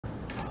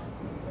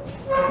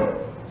Are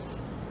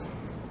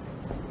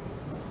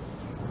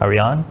we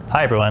on?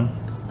 Hi everyone.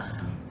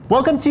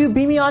 Welcome to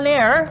BeMe On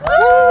Air.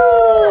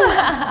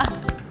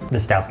 The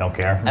staff don't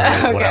care.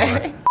 Okay.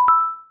 Whatever.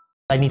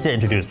 I need to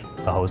introduce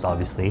the host,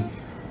 obviously.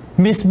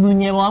 Miss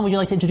Yewon, would you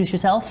like to introduce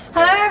yourself?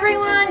 Hello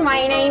everyone,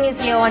 my name is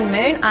Yewon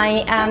Moon.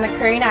 I am a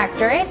Korean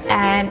actress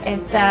and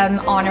it's an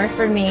honor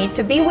for me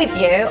to be with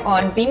you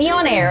on BeMe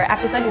On Air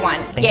episode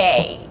 1.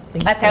 Yay!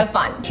 Let's have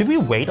fun. Should we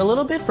wait a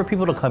little bit for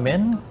people to come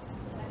in?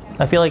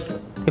 I feel like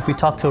if we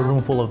talk to a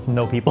room full of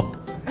no people,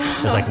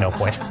 there's like no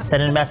point.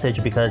 Send in a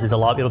message because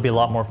it'll be a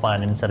lot more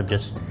fun instead of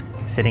just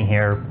sitting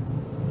here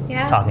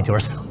talking to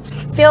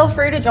ourselves. Feel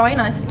free to join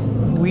us.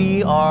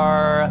 We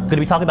are going to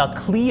be talking about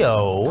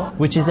Clio,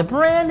 which is a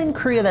brand in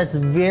Korea that's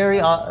very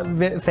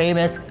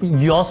famous.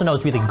 You also know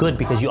it's really good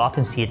because you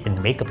often see it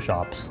in makeup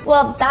shops.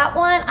 Well, that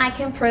one I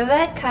can prove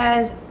it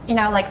because, you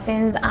know, like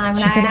since I'm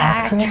an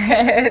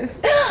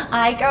actress,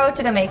 I go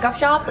to the makeup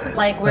shops,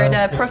 like where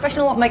the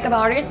professional makeup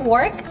artists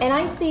work, and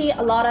I see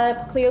a lot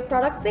of Clio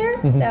products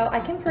there. So I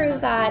can prove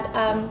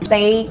that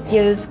they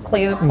use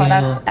Clio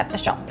products at the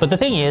shop. But the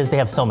thing is, they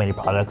have so many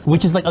products,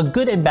 which is like a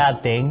good and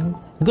bad thing.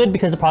 Good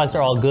because the products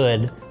are all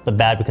good, but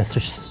bad because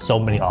there's so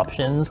many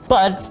options.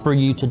 But for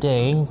you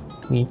today,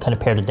 we kind of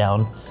pared it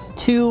down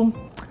to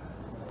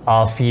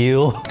a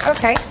few.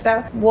 Okay,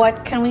 so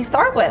what can we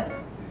start with?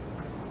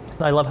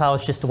 I love how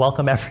it's just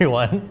welcome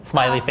everyone,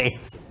 smiley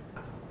face.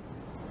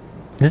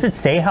 Does it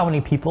say how many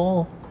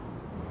people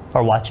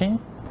are watching?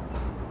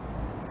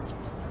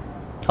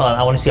 Hold on,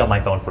 I want to see on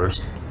my phone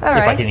first, if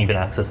I can even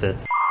access it.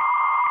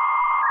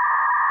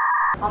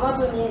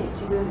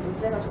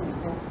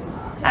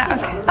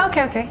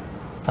 Okay.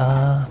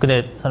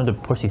 근데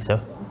사람들 볼 수 있어요?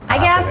 I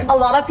guess a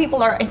lot of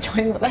people are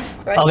enjoying this,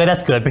 right? Okay,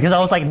 that's good because I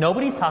was like,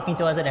 nobody's talking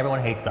to us and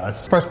everyone hates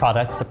us. First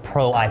product, the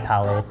Pro Eye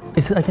Palette.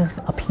 Is it, I guess,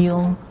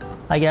 appeal?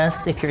 I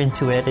guess if you're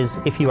into it, is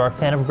if you are a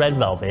fan of Red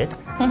Velvet,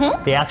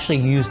 they actually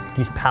use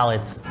these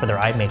palettes for their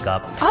eye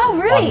makeup. Oh,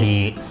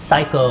 really? On the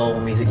Psycho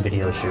music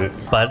video shoot.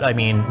 But I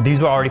mean,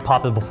 these were already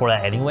popular before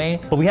that anyway.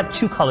 But we have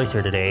two colors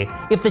here today.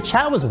 If the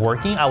chat was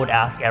working, I would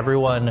ask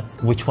everyone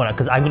which one,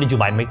 because I'm gonna do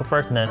my makeup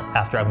first and then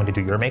after I'm gonna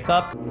do your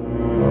makeup.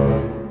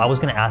 I was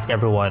gonna ask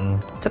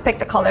everyone to pick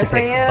the color for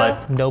you,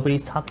 but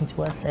nobody's talking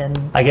to us, and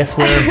I guess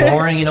we're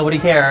boring and nobody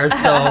cares.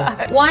 So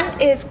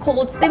one is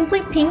called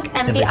Simply Pink,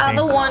 and the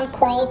other one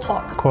Coral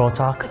Talk. Coral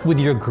Talk with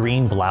your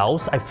green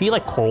blouse. I feel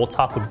like Coral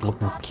Talk would look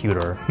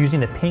cuter.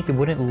 Using the pink, it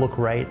wouldn't look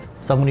right.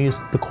 So I'm gonna use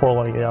the coral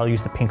on you. I'll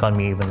use the pink on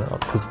me, even though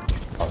because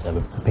I have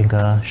a pink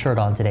shirt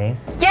on today.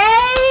 Yay!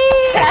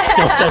 It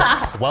still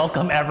says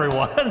welcome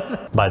everyone.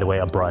 By the way,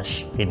 a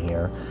brush in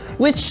here,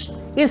 which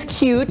is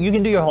cute. You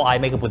can do your whole eye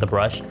makeup with a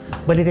brush,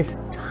 but it is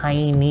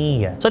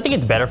tiny. So I think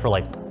it's better for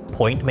like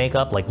point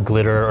makeup, like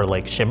glitter or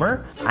like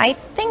shimmer. I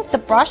think the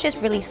brush is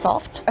really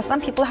soft. Some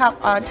people have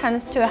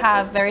tends to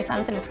have very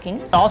sensitive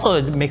skin. Also,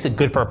 it makes it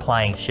good for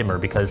applying shimmer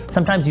because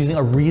sometimes using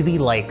a really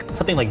like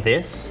something like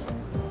this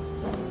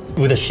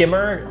with a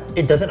shimmer,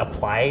 it doesn't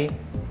apply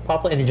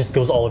properly and it just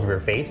goes all over your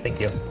face. Thank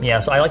you. Yeah,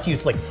 so I like to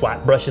use like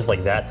flat brushes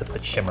like that to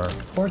put shimmer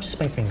or just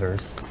my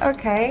fingers.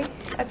 Okay,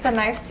 that's a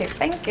nice tip.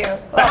 Thank you.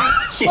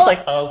 She's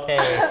like, okay.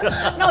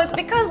 No, it's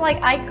because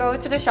like I go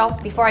to the shops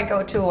before I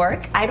go to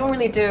work. I don't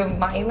really do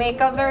my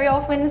makeup very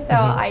often, so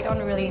I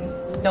don't really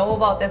know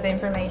about this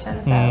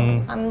information. So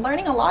I'm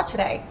learning a lot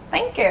today.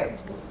 Thank you.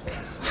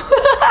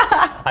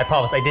 I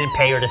promise, I didn't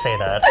pay her to say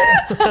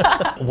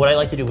that. What I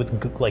like to do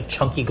with like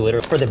chunky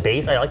glitter for the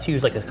base, I like to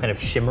use like a kind of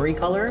shimmery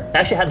color.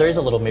 Actually, there is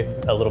a little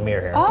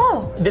mirror here.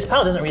 Oh. This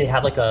palette doesn't really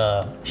have like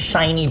a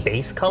shiny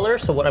base color,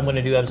 so what I'm going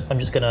to do is I'm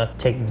just going to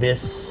take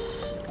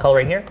this color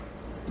right here,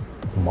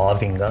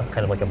 mauvinga,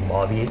 kind of like a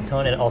mauve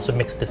tone, and also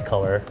mix this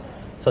color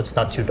so it's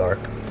not too dark.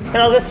 And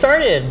I'll get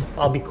started.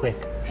 I'll be quick,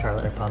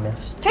 Charlotte, I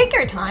promise. Take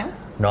your time.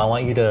 No, I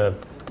want you to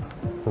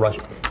rush.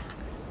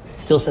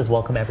 Still says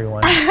welcome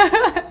everyone.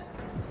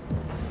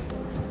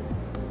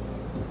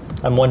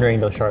 I'm wondering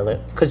though, Charlotte,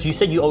 because you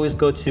said you always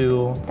go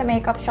to the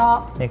makeup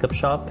shop.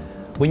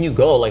 When you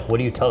go, like, what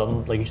do you tell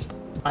them? Like, you just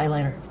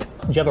eyeliner.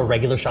 Do you have a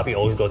regular shop you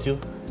always go to?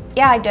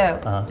 Yeah, I do.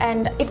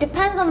 And it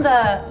depends on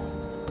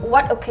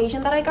what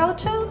occasion that I go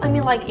to. I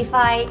mean, like if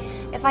I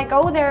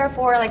go there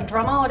for like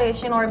drama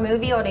audition or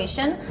movie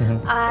audition,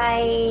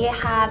 I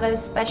have a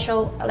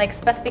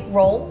specific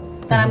role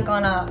that I'm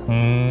gonna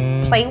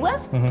play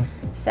with.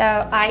 So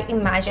I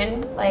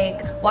imagine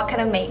like what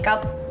kind of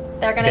makeup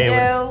they're gonna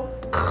do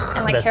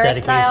and like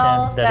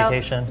hairstyle.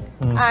 Dedication.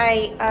 So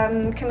I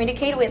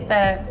communicate with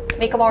the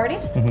makeup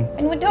artist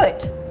and we do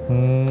it.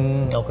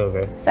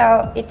 Okay.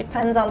 So it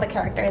depends on the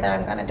character that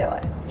I'm gonna do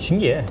it.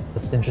 Yeah,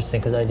 that's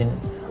interesting because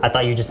I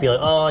thought you'd just be like,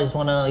 oh, I just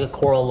want like a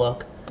coral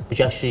look, but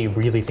you actually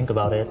really think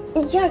about it.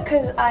 Yeah,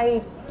 because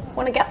I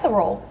want to get the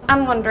role.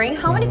 I'm wondering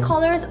how many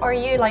colors are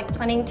you like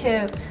planning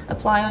to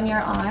apply on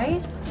your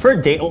eyes?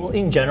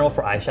 In general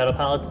for eyeshadow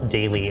palettes,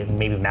 daily,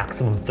 maybe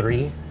maximum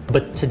 3.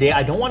 But today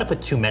I don't want to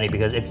put too many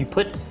because if you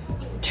put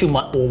too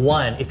much,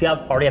 if you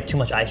already have too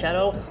much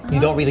eyeshadow, you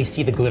don't really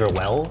see the glitter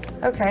well.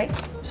 Okay.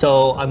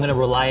 So I'm gonna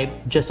rely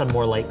just on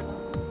more like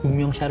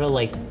umyeong shadow,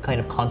 like kind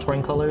of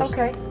contouring colors.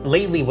 Okay.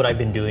 Lately, what I've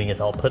been doing is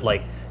I'll put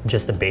like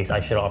just a base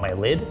eyeshadow on my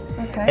lid.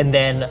 Okay. And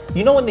then,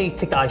 you know when they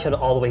take the eyeshadow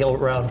all the way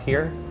around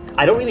here?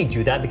 I don't really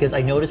do that because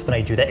I notice when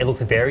I do that, it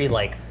looks very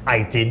like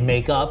I did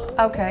makeup.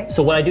 Okay.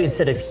 So what I do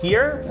instead of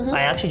here,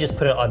 I actually just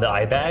put it on the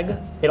eye bag.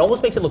 It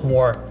almost makes it look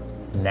more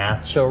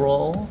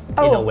natural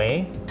in a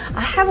way.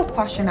 I have a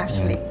question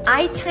actually.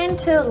 I tend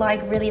to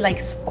like really like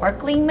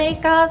sparkling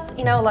makeups,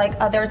 you know, like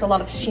there's a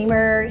lot of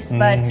shimmers,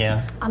 but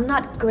I'm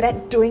not good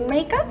at doing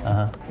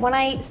makeups. When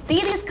I see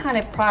this kind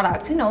of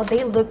product, you know,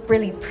 they look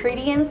really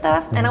pretty and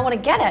stuff, and I want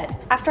to get it.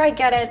 After I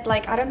get it,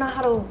 like I don't know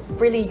how to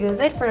really use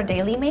it for a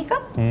daily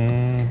makeup.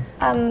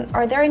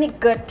 Are there any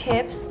good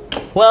tips?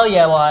 Well,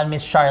 Yewon,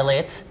 Miss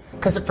Charlotte.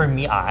 Because for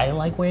me, I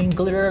like wearing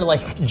glitter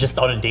like just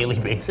on a daily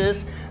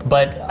basis.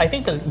 But I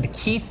think the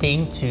key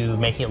thing to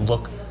make it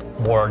look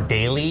more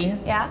daily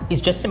is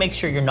just to make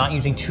sure you're not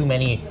using too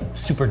many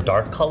super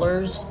dark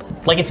colors.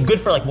 Like it's good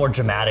for like more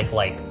dramatic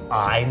like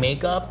eye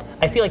makeup.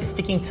 I feel like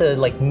sticking to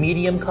like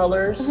medium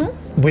colors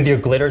with your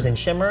glitters and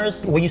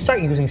shimmers. When you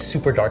start using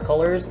super dark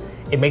colors,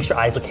 it makes your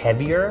eyes look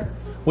heavier,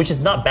 which is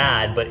not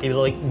bad, but it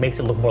like makes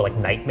it look more like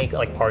night makeup,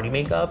 like party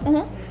makeup.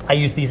 I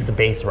use these as a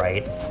base,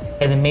 right?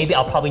 And then maybe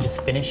I'll probably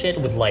just finish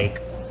it with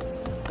like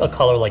a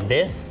color like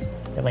this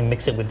and like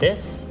mix it with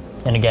this.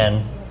 And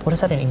again, what is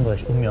that in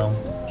English? Umyeong.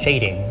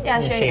 Shading. Yeah,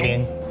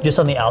 shading. Just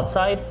on the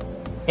outside.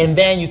 And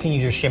then you can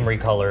use your shimmery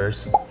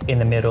colors in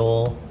the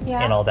middle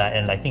and all that.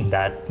 And I think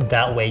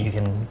that way you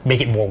can make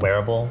it more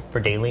wearable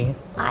for daily.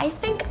 I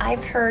think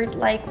I've heard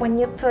like when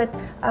you put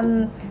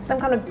some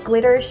kind of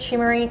glitter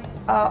shimmery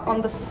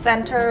on the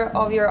center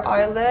of your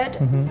eyelid,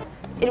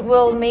 it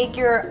will make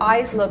your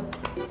eyes look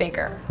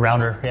bigger.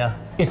 Rounder, yeah.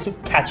 It's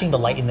catching the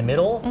light in the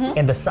middle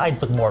and the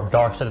sides look more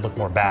dark so they look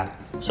more back.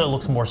 So it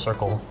looks more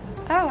circle.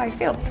 Oh, I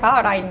feel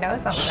proud I know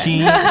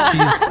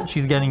something.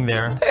 She's getting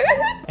there.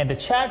 And the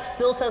chat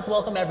still says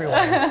welcome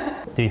everyone.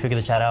 Did you figure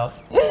the chat out?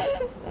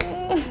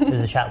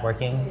 Is the chat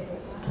working?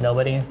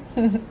 Nobody?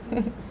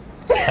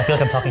 I feel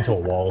like I'm talking to a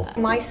wall.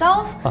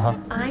 Myself,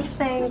 I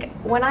think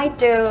when I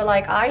do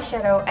like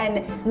eyeshadow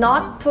and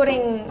not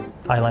putting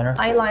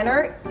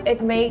eyeliner,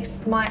 it makes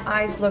my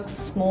eyes look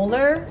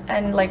smaller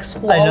and like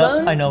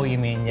swollen. I know what you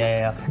mean,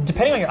 yeah.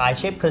 Depending on your eye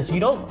shape, because you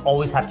don't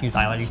always have to use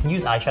eyeliner, you can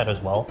use eyeshadow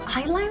as well.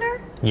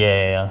 Eyeliner?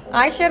 Yeah.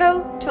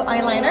 Eyeshadow to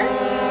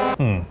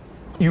eyeliner?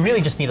 You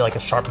really just need like a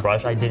sharp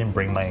brush. I didn't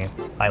bring my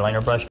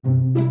eyeliner brush.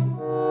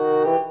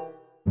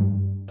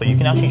 But you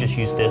can actually just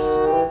use this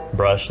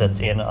brush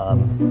that's in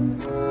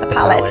the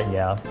palette,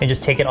 and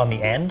just take it on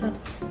the end.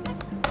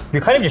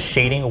 You're kind of just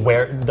shading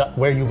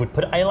where you would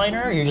put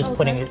eyeliner. You're just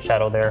putting a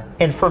shadow there.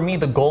 And for me,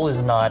 the goal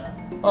is not,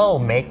 oh,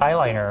 make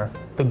eyeliner.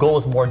 The goal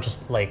is more just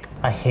like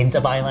a hint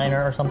of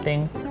eyeliner or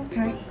something.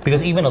 Okay.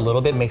 Because even a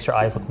little bit makes your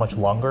eyes look much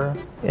longer.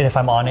 And if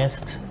I'm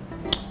honest,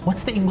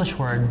 what's the English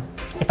word?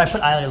 If I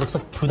put eyeliner, it looks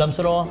like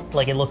부담스러워.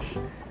 Like it looks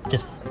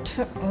just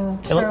too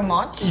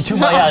much. Too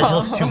much. Yeah, it just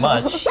looks too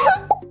much.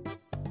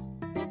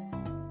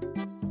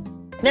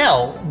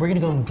 Now, we're gonna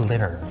go in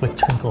glitter with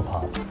Twinkle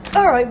Pop.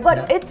 Alright,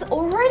 but it's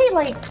already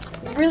like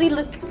really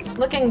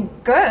looking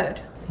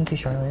good. Thank you,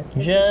 Charlotte.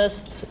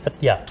 Just,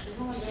 yeah.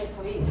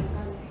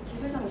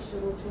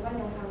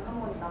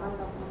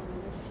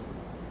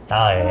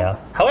 Yeah.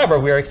 However,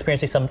 we are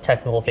experiencing some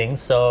technical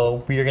things,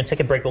 so we are gonna take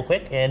a break real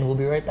quick and we'll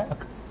be right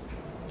back.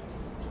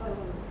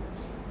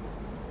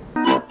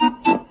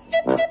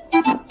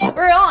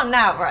 We're on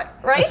now,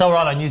 right? So we're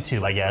on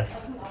YouTube, I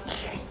guess.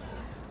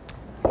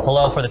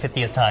 Hello for the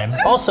 50th time.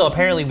 Also,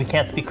 apparently we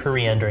can't speak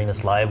Korean during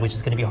this live, which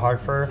is going to be hard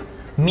for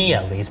me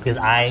at least, because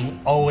I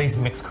always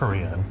mix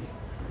Korean.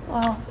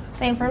 Well,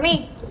 same for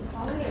me.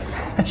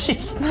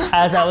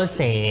 As I was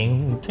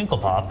saying, Twinkle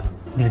Pop,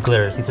 these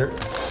glitters,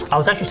 I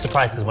was actually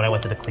surprised because when I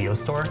went to the Clio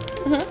store,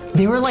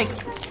 they were like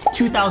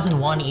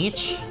 2,001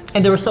 each,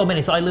 and there were so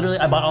many, so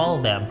I bought all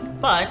of them.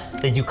 But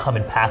they do come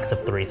in packs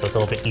of 3, so it's a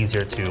little bit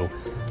easier to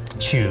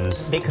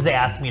choose. Because they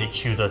asked me to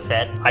choose a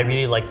set, I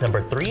really liked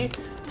number 3.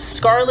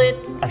 Scarlet,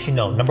 actually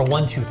no, number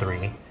 1, 2,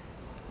 3.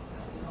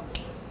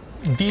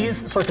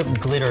 These sorts of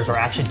glitters are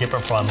actually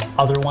different from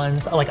other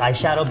ones, like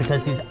eyeshadow,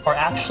 because these are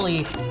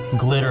actually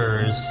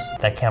glitters.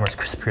 That camera's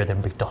crispier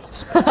than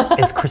McDonald's.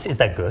 Is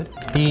that good?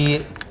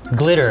 The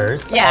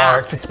glitters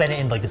are suspended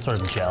in like this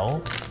sort of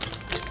gel.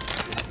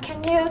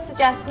 Can you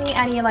suggest me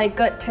any like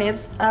good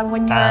tips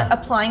when you're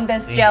applying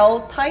this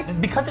gel type?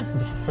 Because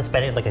it's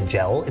suspended like a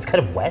gel, it's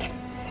kind of wet.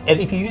 And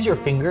if you use your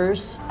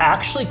fingers,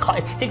 actually, it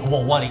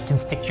can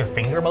stick to your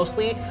finger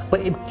mostly,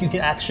 but you can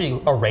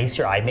actually erase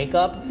your eye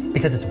makeup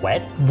because it's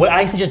wet. What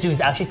I suggest doing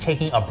is actually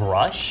taking a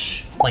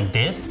brush like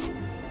this,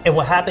 and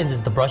what happens is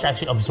the brush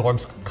actually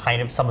absorbs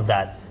kind of some of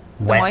that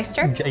wet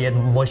moisture? Yeah,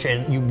 moisture,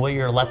 and what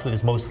you're left with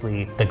is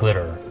mostly the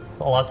glitter.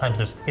 A lot of times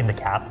there's in the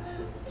cap,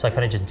 so I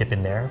kind of just dip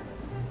in there.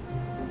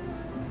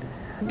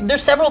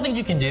 There's several things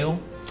you can do.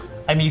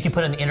 I mean, you can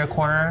put it in the inner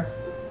corner,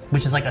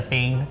 which is like a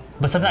thing.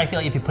 But sometimes I feel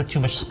like if you put too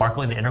much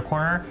sparkle in the inner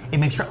corner, it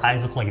makes your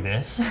eyes look like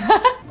this.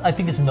 I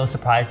think this is no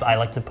surprise, but I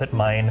like to put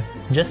mine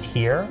just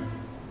here.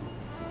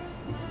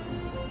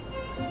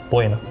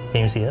 Boy,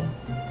 can you see it?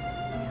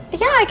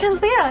 Yeah, I can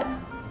see it.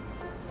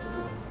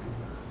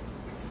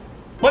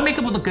 What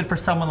makeup would look good for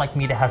someone like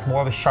me that has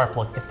more of a sharp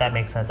look, if that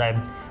makes sense? I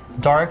have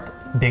dark,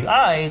 big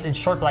eyes and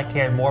short black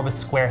hair and more of a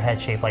square head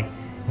shape like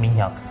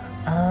Minhyuk.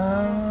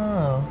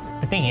 Oh.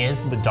 The thing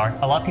is, with dark,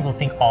 a lot of people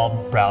think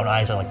all brown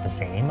eyes are like the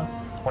same.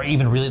 Or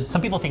even really,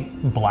 some people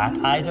think black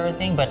eyes are a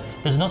thing, but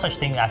there's no such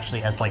thing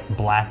actually as like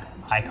black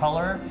eye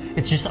color.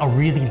 It's just a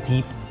really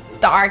deep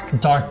Dark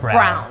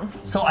brown.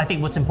 So I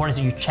think what's important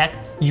is that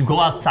you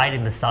go outside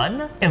in the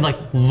sun and like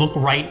look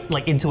right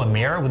like into a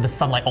mirror with the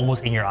sunlight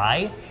almost in your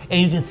eye, and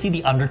you can see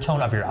the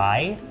undertone of your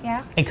eye.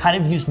 Yeah. And kind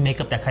of use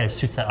makeup that kind of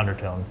suits that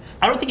undertone.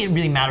 I don't think it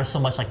really matters so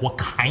much like what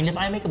kind of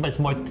eye makeup, but it's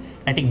more,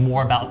 I think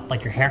more about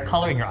like your hair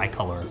color and your eye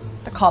color.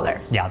 The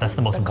color. Yeah, that's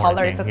the most important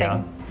color thing. is the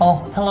thing. Oh,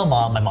 hello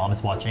mom. My mom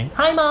is watching.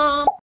 Hi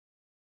mom.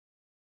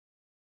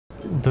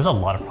 There's a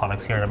lot of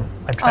products here.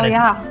 I'm trying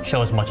to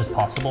show as much as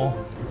possible.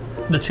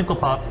 The Twinkle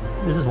Pop,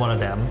 this is one of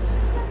them.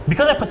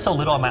 Because I put so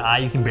little on my eye,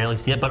 you can barely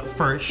see it, but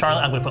for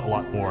Charlotte, I'm gonna put a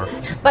lot more.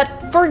 But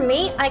for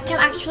me, I can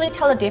actually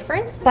tell the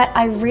difference, but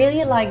I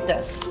really like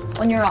this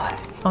on your eye.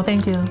 Oh,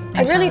 thank you.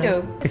 I really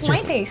do. It's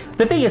my taste.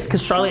 The thing is,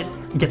 because Charlotte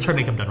gets her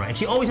makeup done right.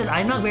 She always says,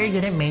 I'm not very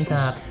good at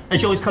makeup. And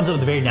she always comes up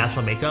with very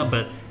natural makeup,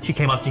 but she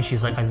came up to me,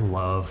 she's like, I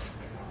love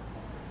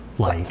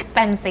like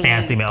fancy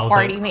makeup.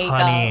 party like,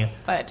 makeup. Honey,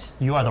 but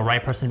you are the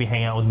right person to be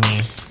hanging out with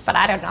me. But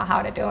I don't know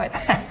how to do it.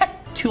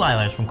 2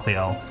 eyeliners from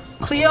Clio.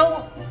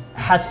 Clio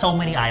has so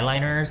many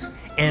eyeliners,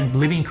 and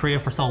living in Korea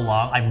for so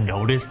long, I've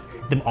noticed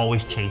them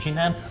always changing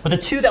them. But the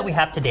 2 that we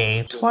have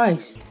today,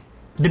 twice.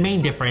 The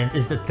main difference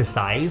is the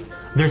size.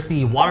 There's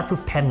the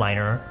waterproof pen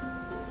liner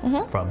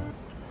from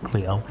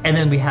Clio, and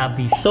then we have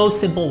the So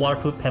Simple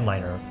waterproof pen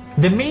liner.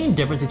 The main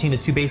difference between the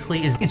 2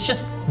 basically is it's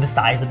just the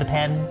size of the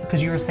pen,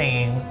 because you were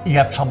saying you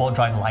have trouble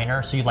drawing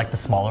liner, so you like the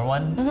smaller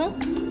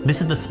one. This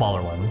is the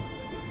smaller one.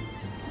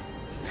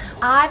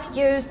 I've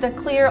used the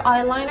clear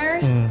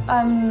eyeliners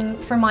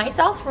for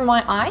myself, for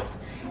my eyes.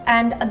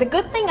 And the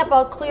good thing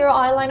about clear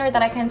eyeliner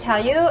that I can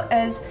tell you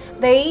is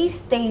they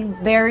stay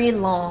very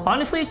long.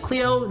 Honestly,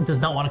 Clio does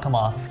not want to come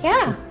off.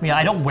 Yeah. Yeah,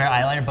 I don't wear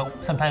eyeliner,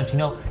 but sometimes, you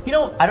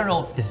know, I don't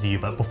know if this is you,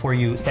 but before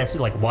you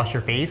like wash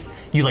your face,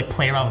 you like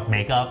play around with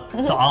makeup.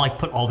 So I'll like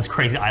put all this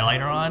crazy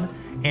eyeliner on,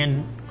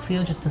 and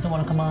Clio just doesn't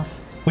want to come off.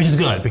 Which is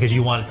good, because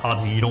you want it,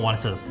 obviously you don't want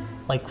it to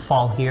like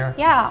fall here.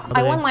 Yeah,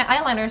 I want my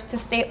eyeliners to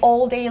stay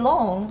all day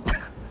long.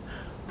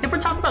 If we're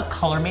talking about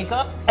color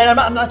makeup, and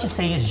I'm not just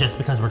saying it's just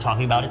because we're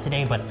talking about it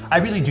today, but I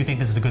really do think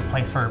this is a good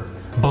place for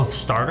both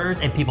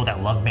starters and people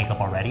that love makeup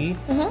already,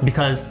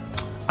 because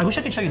I wish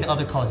I could show you the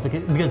other colors,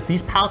 because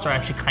these palettes are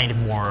actually kind of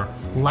more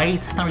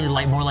light, not really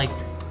light, more like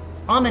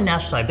on the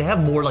natural side. They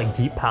have more like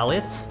deep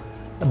palettes,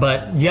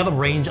 but you have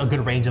a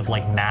good range of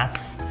like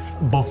mattes,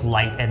 both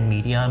light and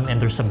medium,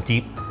 and there's some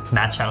deep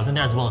matte shadows in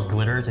there as well as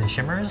glitters and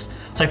shimmers.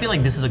 So I feel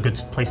like this is a good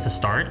place to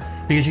start,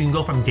 because you can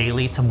go from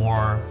daily to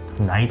more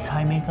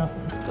nighttime makeup.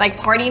 Like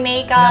party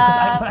makeup.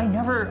 Yeah, but I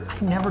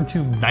never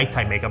do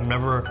nighttime makeup.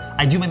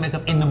 I do my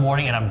makeup in the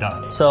morning and I'm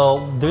done.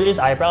 So there is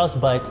eyebrows,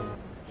 but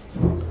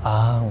we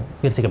have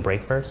to take a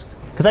break first.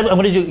 Because I'm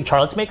gonna do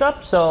Charlotte's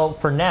makeup. So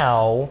for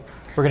now,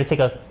 we're gonna take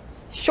a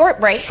short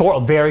break.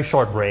 Very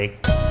short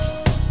break.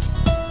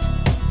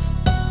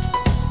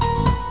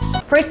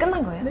 Break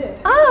끝난 거예요? 네.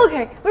 Oh,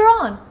 okay. We're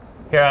on.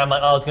 Here I'm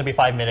like, oh, it's gonna be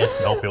 5 minutes.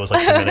 Nope, it was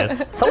like 2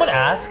 minutes. Someone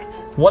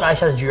asked, what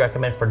eyeshadows do you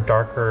recommend for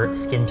darker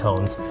skin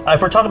tones?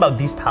 If we're talking about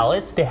these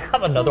palettes, they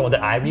have another one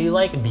that I really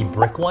like, the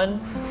brick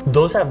one.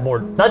 Those have more,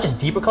 not just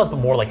deeper colors, but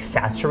more like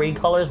saturated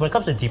colors. When it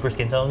comes to deeper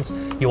skin tones,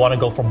 you wanna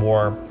go for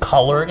more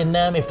color in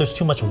them. If there's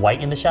too much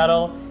white in the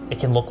shadow, it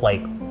can look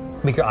like,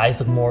 make your eyes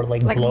look more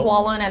like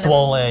swollen.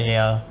 Swollen,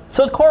 yeah.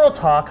 So with Coral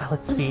Talk,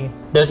 let's see.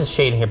 There's a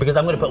shade in here, because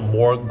I'm gonna put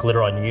more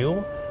glitter on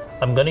you.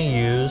 I'm gonna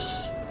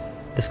use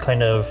this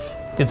kind of,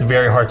 it's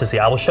very hard to see.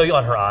 I will show you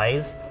on her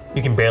eyes.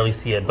 You can barely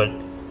see it, but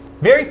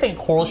very faint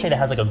coral shade that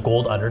has like a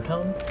gold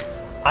undertone.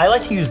 I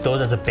like to use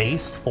those as a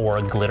base for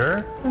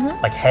glitter,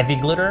 like heavy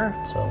glitter.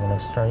 So I'm gonna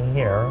start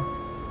here.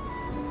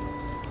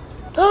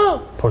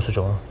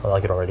 Porsujo, I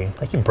like it already.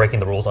 I keep breaking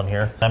the rules on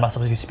here. I'm not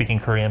supposed to be speaking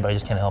Korean, but I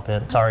just can't help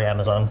it. Sorry,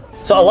 Amazon.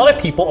 So a lot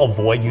of people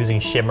avoid using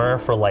shimmer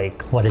for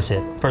like, what is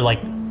it? For like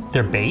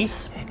their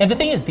base. And the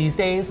thing is, these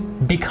days,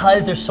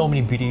 because there's so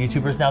many beauty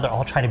YouTubers now, they're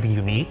all trying to be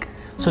unique.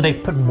 So they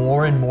put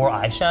more and more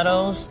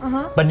eyeshadows.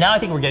 But now I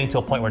think we're getting to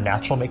a point where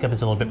natural makeup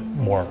is a little bit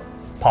more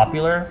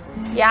popular.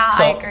 Yeah,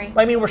 so, I agree.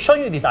 I mean, we're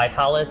showing you these eye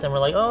palettes and we're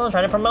like, oh,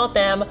 trying to promote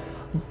them.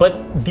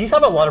 But these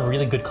have a lot of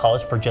really good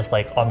colors for just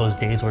like on those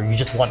days where you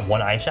just want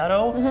one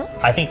eyeshadow.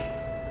 I think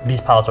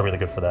these palettes are really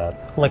good for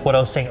that. Like what I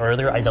was saying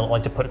earlier, I don't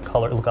like to put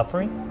color, look up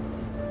for me.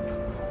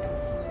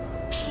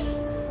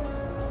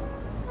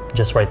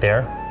 Just right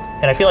there.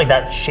 And I feel like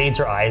that shades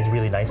her eyes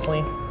really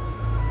nicely.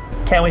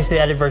 Can't wait to see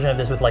the edited version of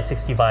this with like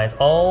 60 vines.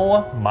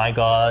 Oh my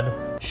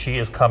God, she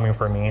is coming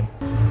for me.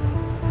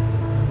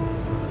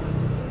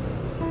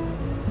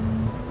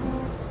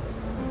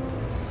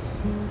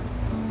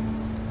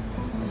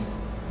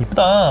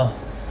 예쁘다.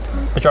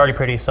 But you're already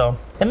pretty, so.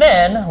 And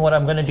then what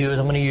I'm gonna do is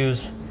I'm gonna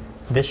use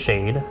this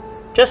shade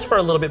just for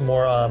a little bit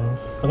more, I'm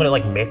gonna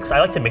like mix. I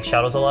like to mix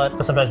shadows a lot,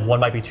 but sometimes one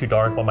might be too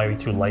dark, one might be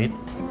too light.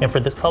 And for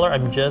this color,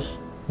 I'm just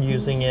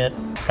using it.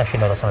 Actually,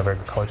 no, that's not a very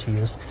good color to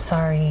use.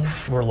 Sorry.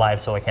 We're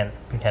live, so we can't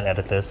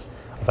edit this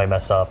if I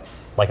mess up.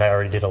 Like I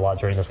already did a lot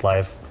during this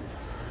live.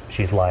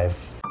 She's live.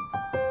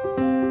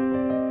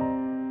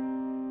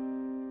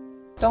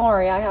 Don't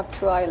worry, I have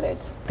 2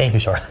 eyelids. Thank you,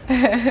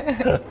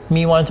 Charlotte.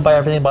 Me wanting to buy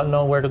everything but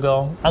know where to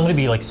go. I'm gonna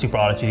be like super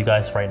honest with you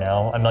guys right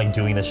now. I'm like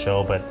doing this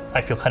show, but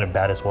I feel kind of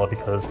bad as well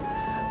because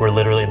we're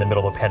literally in the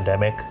middle of a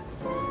pandemic.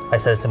 I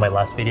said this in my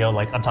last video,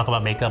 like I'm talking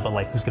about makeup, but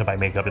like who's gonna buy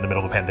makeup in the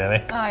middle of a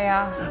pandemic? Oh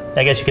yeah.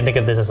 I guess you can think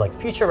of this as like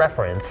future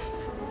reference.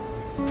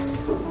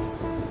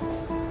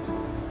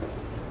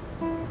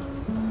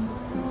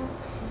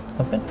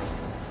 Open.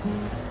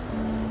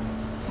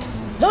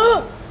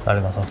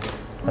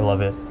 I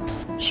love it.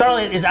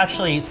 Charlotte is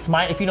actually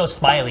Smiley. If you know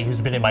Smiley, who's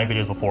been in my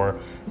videos before,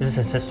 this is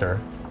his sister.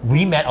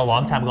 We met a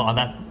long time ago on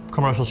that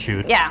commercial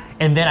shoot. Yeah.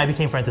 And then I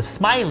became friends with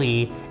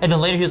Smiley. And then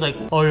later he was like,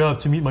 oh, you have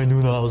to meet my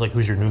Nuna. I was like,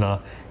 who's your Nuna?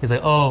 He's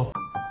like, oh.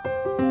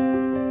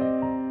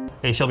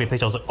 He showed me a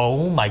picture. I was like,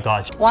 oh my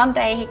gosh. One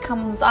day he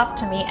comes up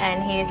to me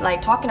and he's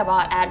like talking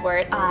about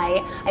Edward.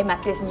 I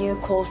met this new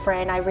cool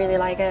friend. I really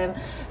like him.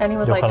 And he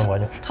was like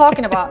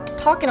talking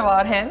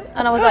about him.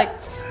 And I was like,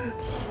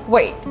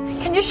 wait,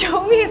 can you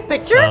show me his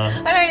picture?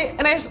 And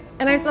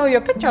I saw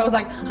your picture. I was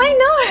like, I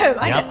know him.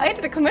 Yep. I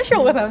did a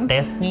commercial with him.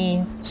 That's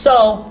me.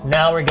 So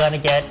now we're gonna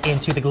get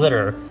into the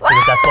glitter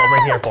because that's what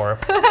we're here for.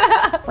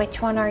 Which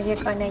one are you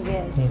gonna use?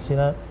 Can you see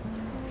that?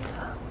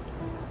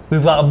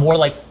 We've got a more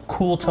like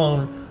cool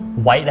tone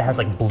white that has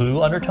like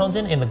blue undertones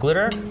in the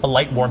glitter, a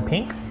light warm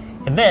pink,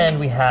 and then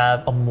we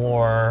have a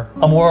more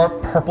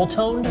purple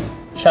toned.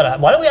 Shut up.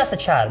 Why don't we ask the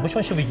chat? Which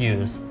one should we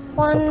use?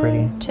 One, so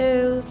pretty.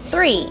 2,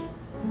 3.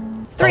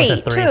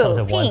 3,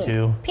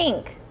 2,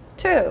 pink,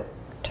 2.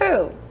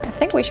 I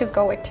think we should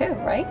go with 2,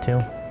 right? 2.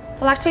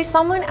 Well, actually,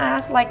 someone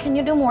asked, like, can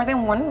you do more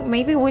than 1?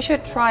 Maybe we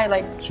should try,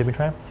 like... Should we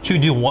try? Should we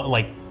do one,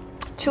 like...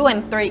 2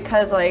 and 3,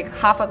 because, like,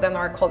 half of them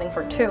are calling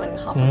for 2 and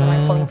half of them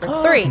are calling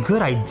for 3.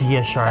 Good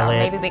idea, Charlotte. So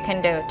maybe we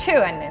can do 2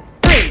 and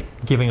 3.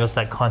 Giving us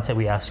that content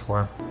we asked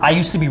for. I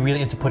used to be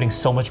really into putting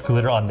so much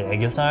glitter on the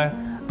애교살,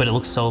 but it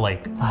looks so,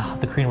 like...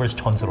 the Korean word is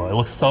촌스러워. It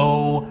looks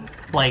so,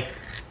 like...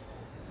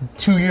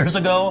 2 years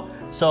ago.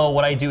 So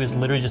what I do is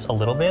literally just a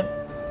little bit.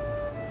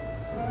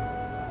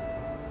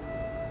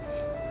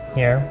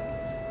 Here.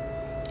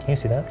 Can you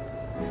see that?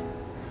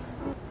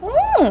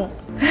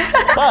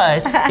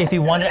 But if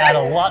you want to add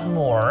a lot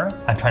more,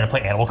 I'm trying to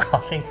play Animal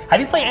Crossing.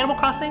 Have you played Animal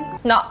Crossing?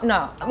 No.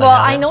 Well,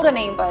 I know the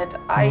name, but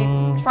I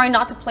try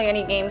not to play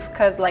any games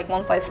because like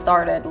once I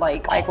started,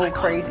 like I go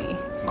crazy.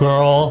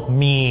 Girl,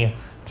 me.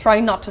 Try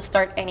not to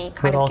start any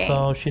kind of game. But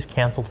also, she's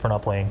canceled for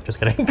not playing. Just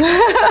kidding.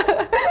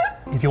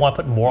 If you want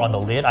to put more on the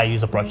lid, I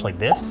use a brush like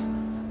this.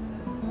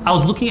 I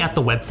was looking at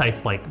the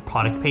website's like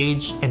product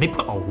page, and they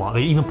put a lot.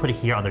 They even put it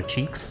here on their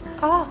cheeks.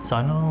 Oh. So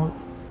I know.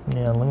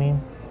 Yeah, let me.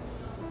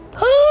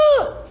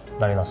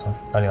 난리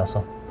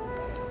났어.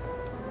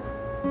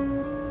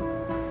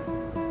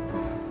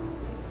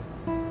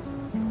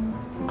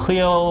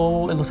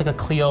 Clio. It looks like a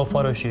Clio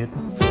photo shoot.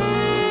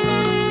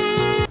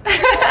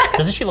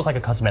 Doesn't she look like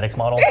a cosmetics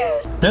model?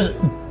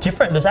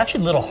 There's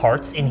actually little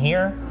hearts in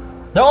here.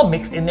 They're all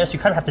mixed in there, so you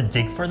kind of have to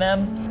dig for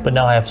them. But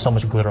now I have so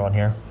much glitter on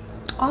here.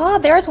 Oh,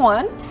 there's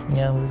one.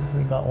 Yeah,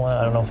 we got one.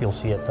 I don't know if you'll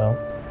see it though.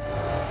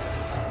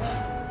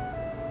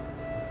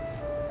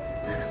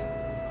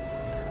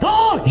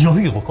 You know who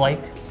you look like?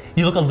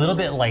 You look a little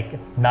bit like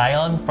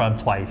Nayeon from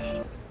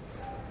Twice.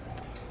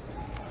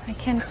 I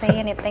can't say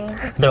anything.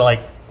 They're like...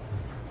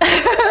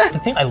 The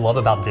thing I love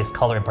about this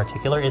color in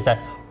particular is that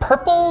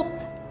purple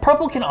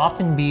can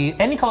often be,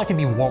 any color can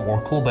be warm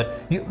or cool,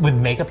 but with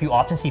makeup you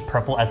often see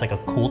purple as like a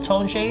cool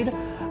tone shade.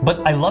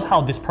 But I love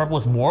how this purple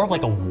is more of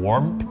like a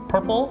warm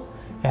purple.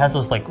 It has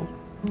those like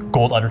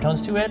gold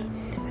undertones to it.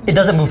 It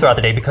doesn't move throughout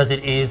the day because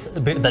it is,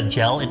 the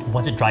gel,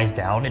 once it dries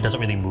down, it doesn't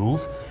really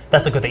move.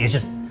 That's a good thing. It's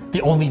just,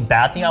 the only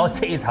bad thing I would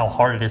say is how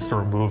hard it is to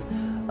remove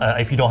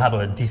if you don't have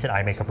a decent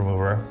eye makeup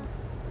remover.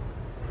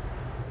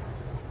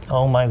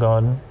 Oh my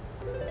god.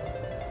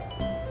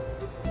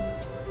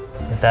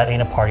 If that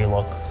ain't a party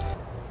look.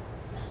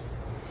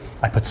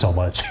 I put so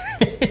much.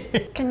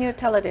 Can you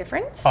tell a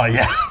difference? Oh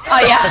yeah.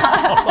 Oh yeah.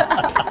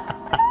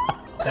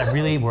 I'm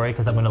really worried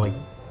because I'm gonna like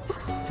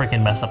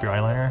freaking mess up your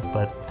eyeliner,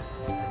 but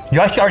you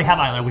actually already have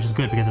eyeliner, which is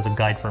good because it's a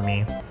guide for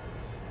me.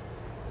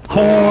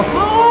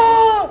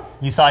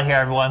 You saw it here,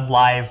 everyone,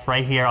 live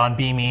right here on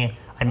BeMe.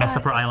 I messed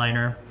up her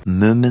eyeliner.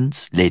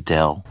 Moments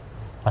later.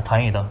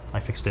 다행이다. I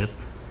fixed it.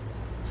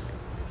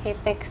 He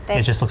fixed it.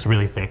 It just looks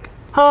really thick.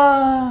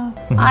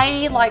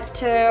 I like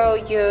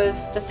to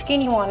use the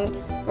skinny one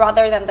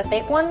rather than the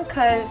thick one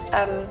because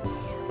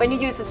when you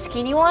use the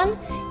skinny one,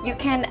 you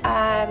can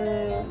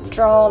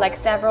draw like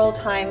several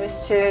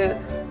times to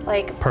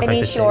like Perfect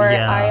finish shape, your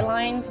yeah. eye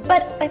lines.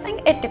 But I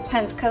think it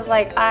depends because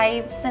like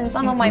I've seen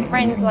some of my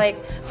friends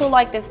like who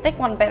like this thick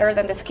one better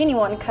than the skinny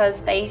one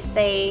because they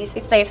say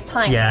it saves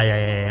time.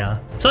 Yeah.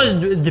 So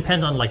it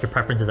depends on like your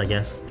preferences, I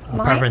guess.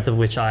 Preference of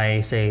which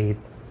I say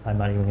I'm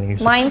not even going to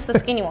use. Mine's the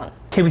skinny one.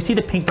 Okay, we see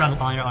the pink brown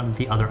liner on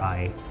the other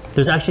eye.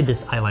 There's actually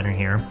this eyeliner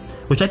here,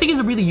 which I think is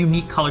a really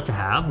unique color to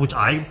have, which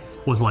I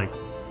was like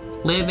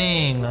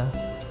living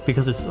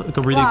because it's like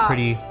a really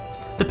pretty.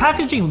 The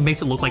packaging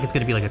makes it look like it's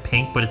going to be like a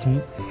pink, but it's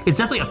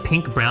definitely a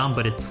pink brown,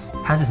 but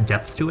has this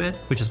depth to it,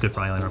 which is good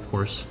for eyeliner, of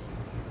course.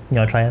 You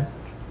want to try it?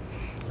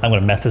 I'm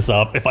going to mess this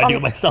up if I do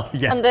it myself.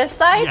 Yes. On this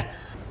side?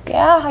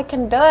 Yeah, I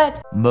can do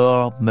it.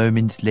 More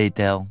moments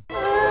later.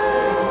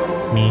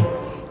 Me.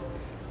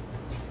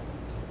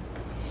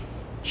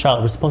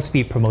 Charlotte, we're supposed to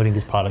be promoting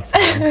these products.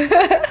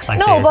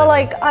 No, but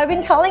like I've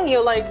been telling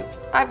you, like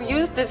I've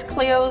used this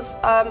Clio's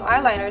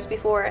eyeliners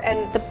before,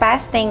 and the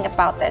best thing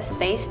about this,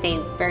 they stay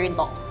very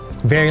long.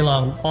 Very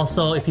long.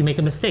 Also, if you make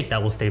a mistake,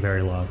 that will stay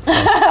very long. So.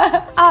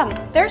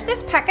 There's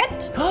this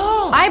packet,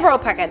 eyebrow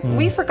packet.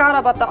 We forgot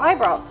about the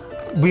eyebrows.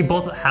 We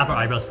both have our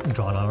eyebrows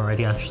drawn on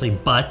already, actually,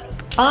 but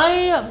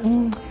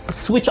I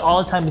switch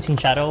all the time between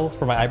shadow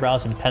for my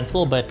eyebrows and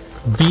pencil, but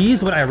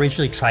these, when I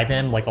originally tried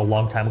them like a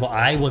long time ago,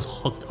 I was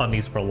hooked on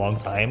these for a long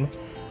time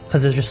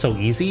because they're just so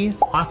easy.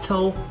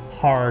 Auto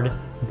Hard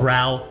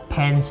Brow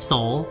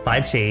Pencil,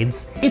 5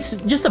 shades. It's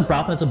just a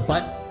brow pencil,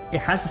 but it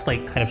has this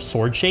like kind of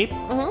sword shape.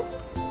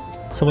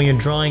 So when you're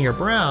drawing your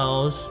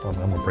brows, I'm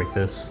gonna break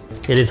this.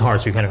 It is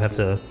hard, so you kind of have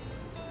to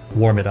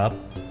warm it up.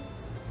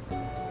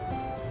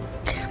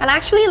 And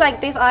actually,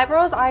 like these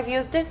eyebrows, I've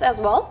used this as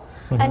well.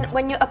 And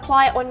when you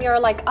apply on your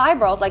like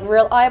eyebrows, like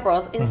real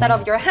eyebrows, instead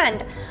of your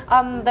hand,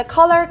 the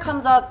color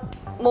comes up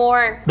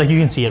more. Like you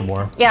can see it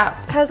more. Yeah,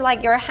 because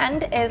like your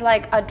hand is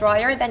like a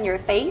drier than your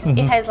face.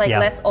 It has like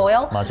less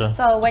oil. 맞아.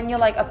 So when you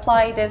like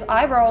apply these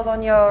eyebrows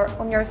on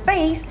your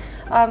face,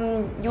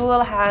 you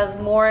will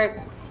have more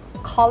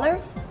color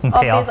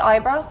of this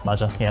eyebrow.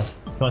 맞아. Yeah.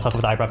 You want to talk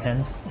about the eyebrow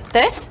pens?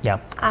 This? Yeah.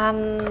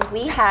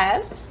 We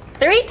have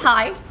 3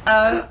 types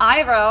of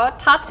eyebrow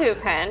tattoo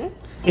pen.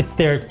 It's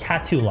their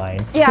tattoo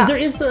line. Yeah. Because there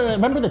is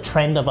remember the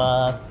trend of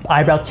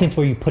eyebrow tints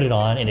where you put it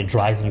on and it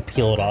dries and you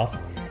peel it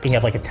off? And you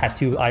have like a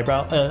tattoo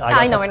eyebrow.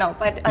 I know,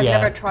 but I've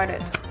never tried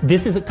it.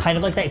 This is kind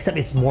of like that, except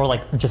it's more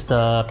like just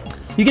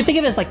you can think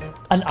of it as like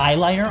an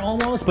eyeliner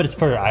almost, but it's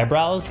for your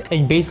eyebrows.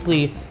 And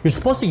basically, you're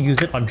supposed to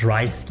use it on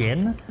dry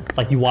skin.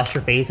 Like you wash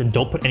your face and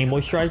don't put any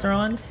moisturizer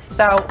on.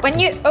 So when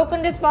you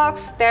open this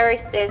box, there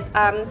is this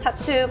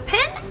tattoo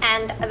pen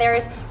and there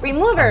is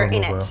remover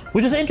in it.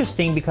 Which is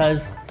interesting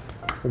because,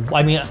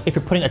 I mean, if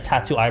you're putting a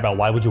tattoo eyebrow,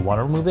 why would you want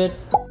to remove it?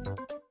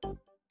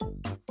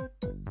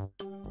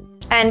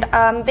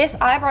 And this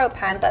eyebrow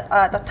pen,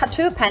 the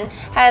tattoo pen,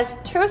 has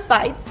 2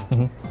 sides.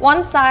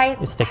 One side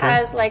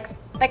has like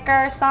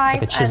thicker sides.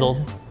 Like a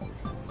chiseled.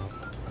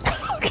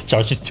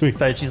 Josh is too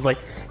excited. She's like,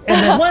 and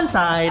then one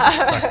side,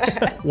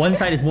 one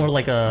side is more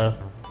like a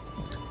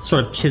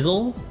sort of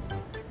chisel,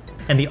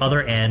 and the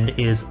other end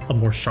is a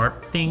more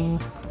sharp thing,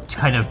 to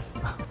kind of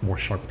more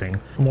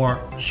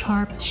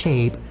sharp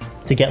shape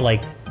to get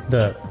like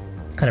the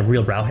kind of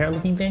real brow hair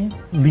looking thing.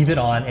 Leave it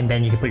on, and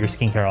then you can put your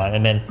skincare on,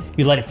 and then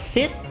you let it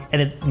sit,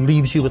 and it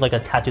leaves you with like a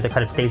tattoo that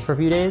kind of stays for a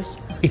few days.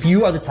 If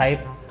you are the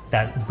type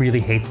that really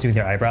hates doing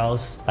their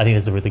eyebrows, I think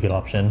it's a really good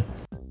option.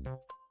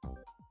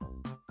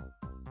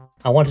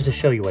 I wanted to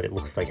show you what it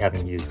looks like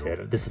having used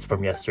it. This is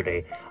from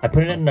yesterday. I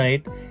put it at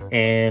night,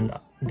 and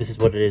this is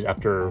what it is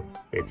after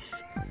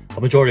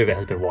a majority of it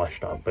has been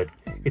washed off, but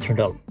it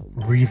turned out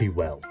really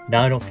well.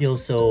 Now I don't feel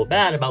so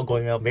bad about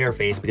going out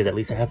barefaced because at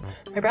least I have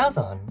my brows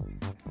on.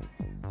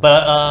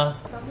 But,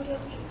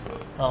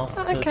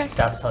 okay.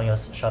 Staff is telling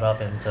us shut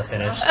up and to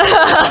finish.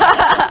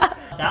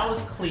 That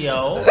was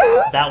Clio.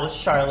 That was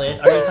Charlotte.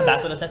 Are you going to come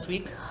back with us next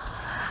week?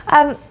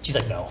 She's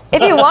like, no.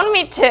 If you want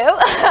me to,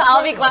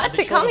 I'll be glad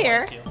to come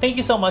here. Thank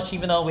you so much,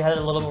 even though we had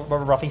a little bit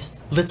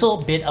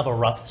of a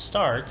rough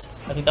start.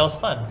 I think that was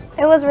fun.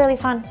 It was really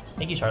fun.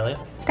 Thank you, Charlotte.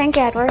 Thank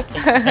you, Edward.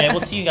 And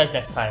we'll see you guys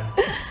next time.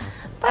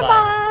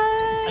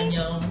 Bye-bye.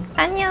 Annyeong.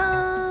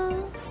 Annyeong.